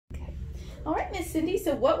All right, Miss Cindy,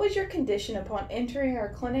 so what was your condition upon entering our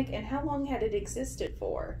clinic and how long had it existed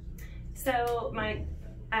for? So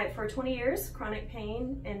for 20 years, chronic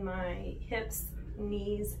pain in my hips,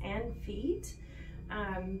 knees, and feet.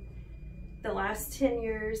 The last 10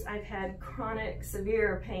 years, I've had chronic,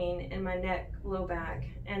 severe pain in my neck, low back,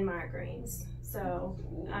 and migraines. So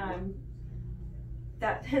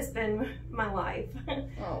that has been my life.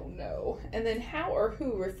 Oh no. And then how or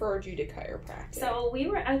who referred you to chiropractic? So we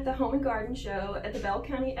were at the Home and Garden Show at the Bell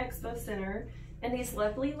County Expo Center, and these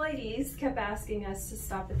lovely ladies kept asking us to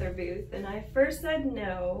stop at their booth. And I first said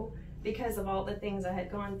no because of all the things I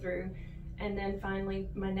had gone through. And then finally,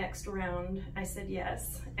 my next round, I said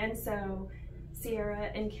yes. And so Sierra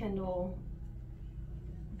and Kendall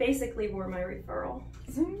basically were my referral.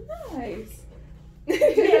 Nice.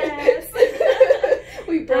 Yes.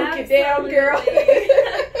 We broke it down, girl.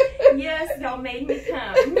 Yes, y'all made me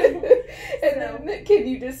come. And then can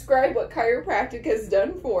you describe what chiropractic has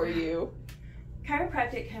done for you?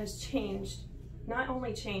 Chiropractic has changed, not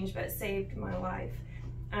only changed, but saved my life.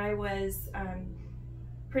 I was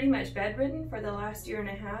pretty much bedridden for the last year and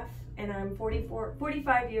a half, and I'm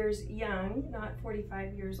 45 years young, not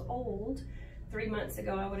 45 years old. 3 months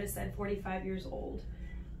ago, I would have said 45 years old.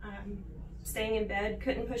 Staying in bed,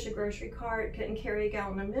 couldn't push a grocery cart, couldn't carry a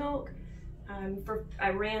gallon of milk. I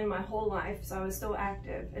ran my whole life, so I was still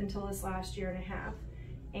active until this last year and a half.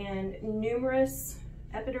 And numerous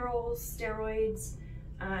epidurals, steroids,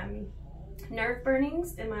 nerve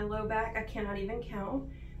burnings in my low back, I cannot even count.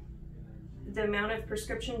 The amount of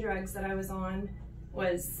prescription drugs that I was on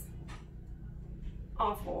was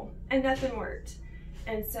awful, and nothing worked.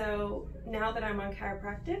 And so now that I'm on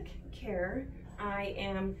chiropractic care, I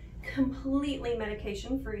am completely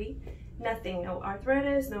medication free. Nothing, no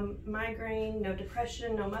arthritis, no migraine, no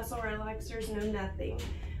depression, no muscle relaxers, no nothing.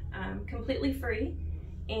 Completely free,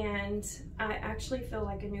 and I actually feel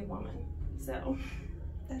like a new woman. So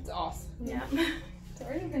that's awesome. Yeah.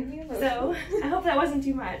 Sorry to make me emotional. So I hope that wasn't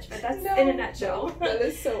too much, but that's in a nutshell. No, that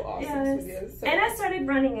is so awesome. Yes. So and awesome. I started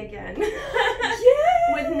running again.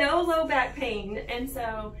 Yes! With no low back pain, and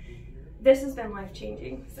so this has been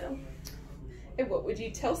life-changing. So. And what would you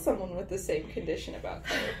tell someone with the same condition about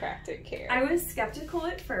chiropractic care? I was skeptical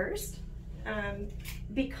at first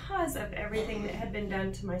because of everything that had been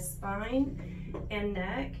done to my spine and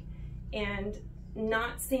neck, and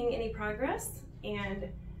not seeing any progress. And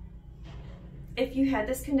if you had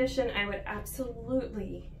this condition, I would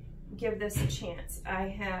absolutely give this a chance. I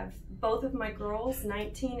have both of my girls,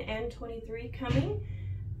 19 and 23, coming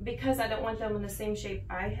because I don't want them in the same shape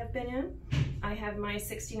I have been in. I have my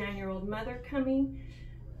 69-year-old mother coming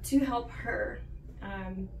to help her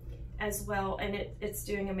as well, and it's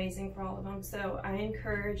doing amazing for all of them. So I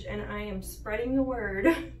encourage, and I am spreading the word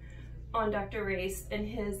on Dr. Race and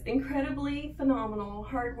his incredibly phenomenal,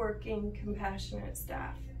 hardworking, compassionate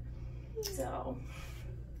staff. So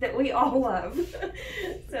that we all love.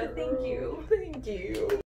 So thank you. Thank you.